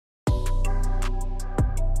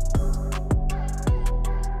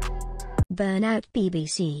Burnout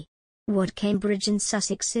BBC. What Cambridge and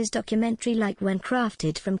Sussexes documentary like when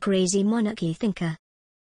crafted from crazy monarchy thinker.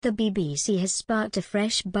 The BBC has sparked a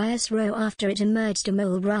fresh bias row after it emerged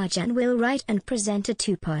Amol Rajan will write and present a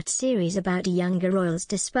two-part series about younger royals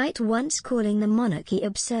despite once calling the monarchy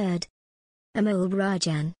absurd. Amol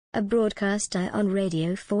Rajan, a broadcaster on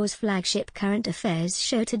Radio 4's flagship current affairs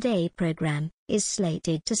show Today programme, is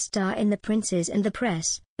slated to star in The Princes and the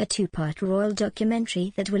Press, a two-part royal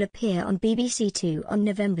documentary that will appear on BBC Two on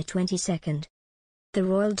November 22. The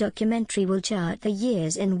royal documentary will chart the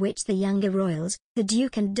years in which the younger royals, the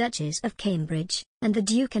Duke and Duchess of Cambridge, and the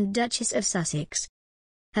Duke and Duchess of Sussex,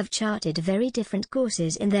 have charted very different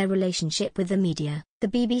courses in their relationship with the media, the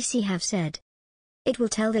BBC have said. It will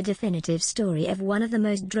tell the definitive story of one of the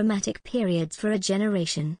most dramatic periods for a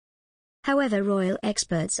generation. However, royal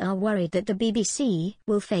experts are worried that the BBC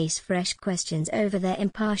will face fresh questions over their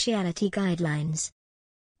impartiality guidelines.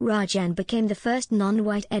 Rajan became the first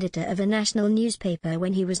non-white editor of a national newspaper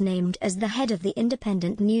when he was named as the head of the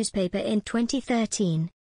independent newspaper in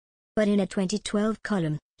 2013. But in a 2012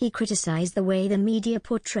 column, he criticized the way the media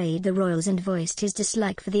portrayed the royals and voiced his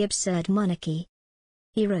dislike for the absurd monarchy.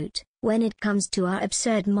 He wrote, "When it comes to our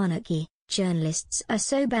absurd monarchy, journalists are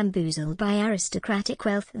so bamboozled by aristocratic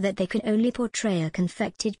wealth that they can only portray a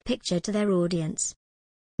confected picture to their audience.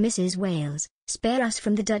 Mrs. Wales, spare us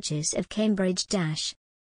from the Duchess of Cambridge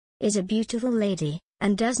is a beautiful lady,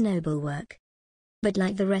 and does noble work. But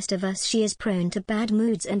like the rest of us, she is prone to bad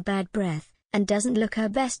moods and bad breath, and doesn't look her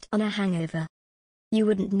best on a hangover. You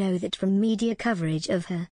wouldn't know that from media coverage of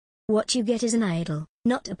her. What you get is an idol,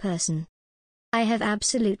 not a person. I have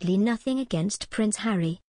absolutely nothing against Prince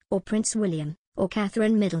Harry, or Prince William, or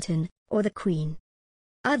Catherine Middleton, or the Queen.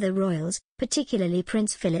 Other royals, particularly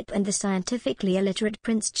Prince Philip and the scientifically illiterate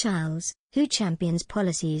Prince Charles, who champions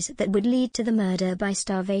policies that would lead to the murder by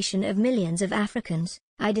starvation of millions of Africans,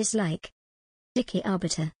 I dislike." Dickie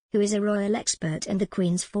Arbiter, who is a royal expert and the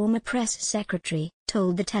Queen's former press secretary,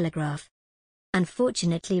 told The Telegraph.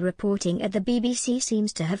 Unfortunately, reporting at the BBC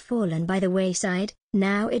seems to have fallen by the wayside.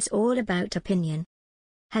 Now it's all about opinion.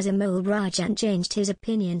 Has Amol Rajan changed his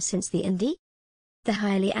opinion since the Indie? The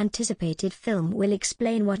highly anticipated film will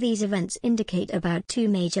explain what these events indicate about two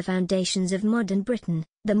major foundations of modern Britain,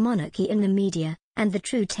 the monarchy and the media, and the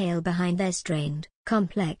true tale behind their strained,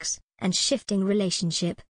 complex, and shifting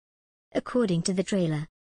relationship. According to the trailer,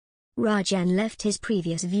 Rajan left his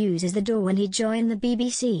previous views as the door when he joined the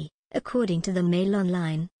BBC, according to the Mail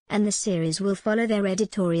Online, and the series will follow their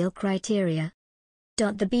editorial criteria.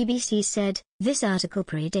 The BBC said, this article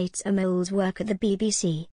predates Amol's work at the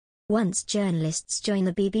BBC. Once journalists join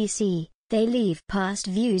the BBC, they leave past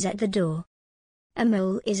views at the door.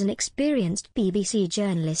 Amol is an experienced BBC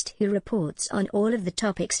journalist who reports on all of the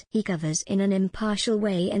topics he covers in an impartial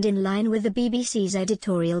way and in line with the BBC's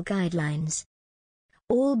editorial guidelines.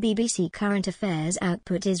 All BBC current affairs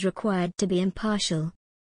output is required to be impartial.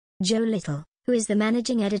 Joe Little, who is the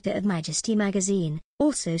managing editor of Majesty magazine,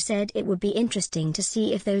 also said it would be interesting to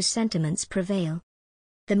see if those sentiments prevail.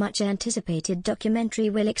 The much-anticipated documentary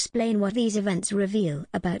will explain what these events reveal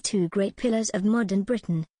about two great pillars of modern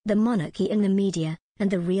Britain, the monarchy and the media, and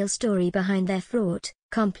the real story behind their fraught,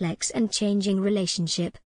 complex and changing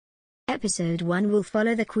relationship. Episode 1 will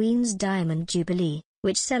follow the Queen's Diamond Jubilee,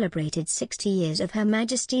 which celebrated 60 years of Her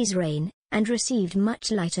Majesty's reign, and received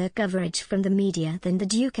much lighter coverage from the media than the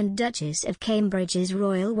Duke and Duchess of Cambridge's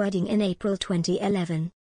royal wedding in April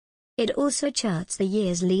 2011. It also charts the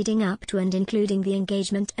years leading up to and including the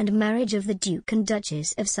engagement and marriage of the Duke and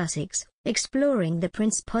Duchess of Sussex, exploring the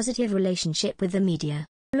prince's positive relationship with the media,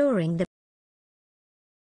 exploring the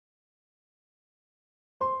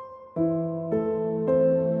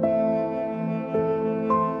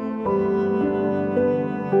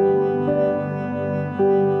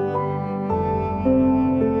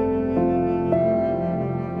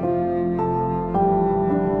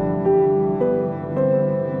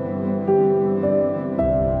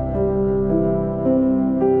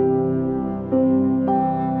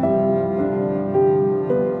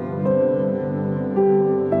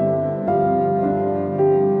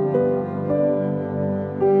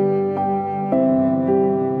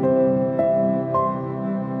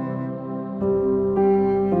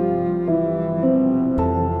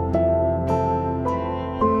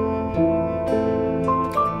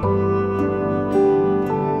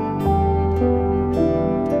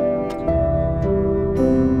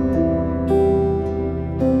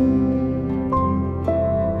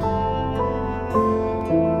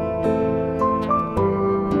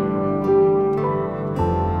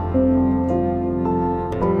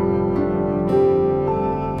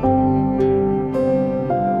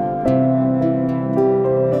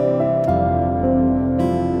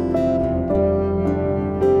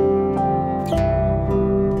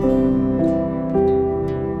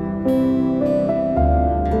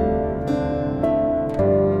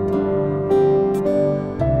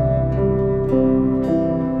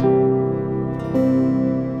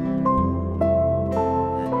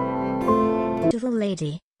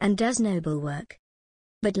does noble work.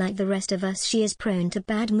 But like the rest of us, she is prone to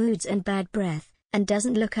bad moods and bad breath, and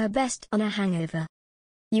doesn't look her best on a hangover.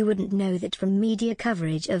 You wouldn't know that from media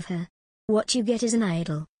coverage of her. What you get is an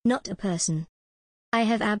idol, not a person. I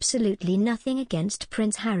have absolutely nothing against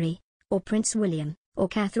Prince Harry, or Prince William, or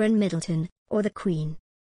Catherine Middleton, or the Queen.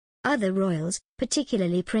 Other royals,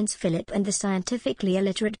 particularly Prince Philip and the scientifically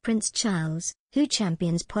illiterate Prince Charles, who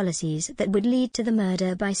champions policies that would lead to the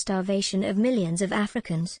murder by starvation of millions of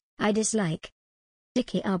Africans, I dislike.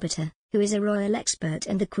 Dickie Arbiter, who is a royal expert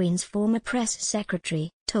and the Queen's former press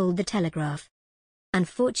secretary, told The Telegraph.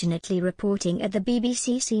 Unfortunately, reporting at the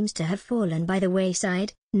BBC seems to have fallen by the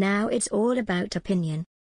wayside. Now it's all about opinion.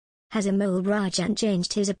 Has Amol Rajan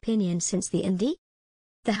changed his opinion since the Indie?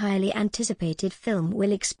 The highly anticipated film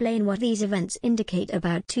will explain what these events indicate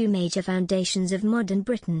about two major foundations of modern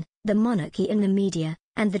Britain, the monarchy and the media,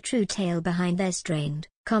 and the true tale behind their strained,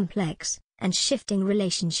 complex, and shifting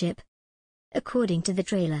relationship. According to the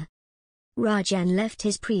trailer, Rajan left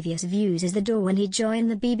his previous views as the door when he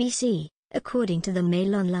joined the BBC, according to the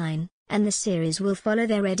Mail Online, and the series will follow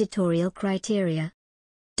their editorial criteria.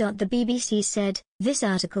 The BBC said, this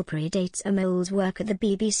article predates Amol's work at the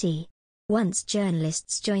BBC. Once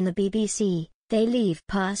journalists join the BBC, they leave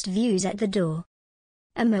past views at the door.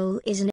 Amol is an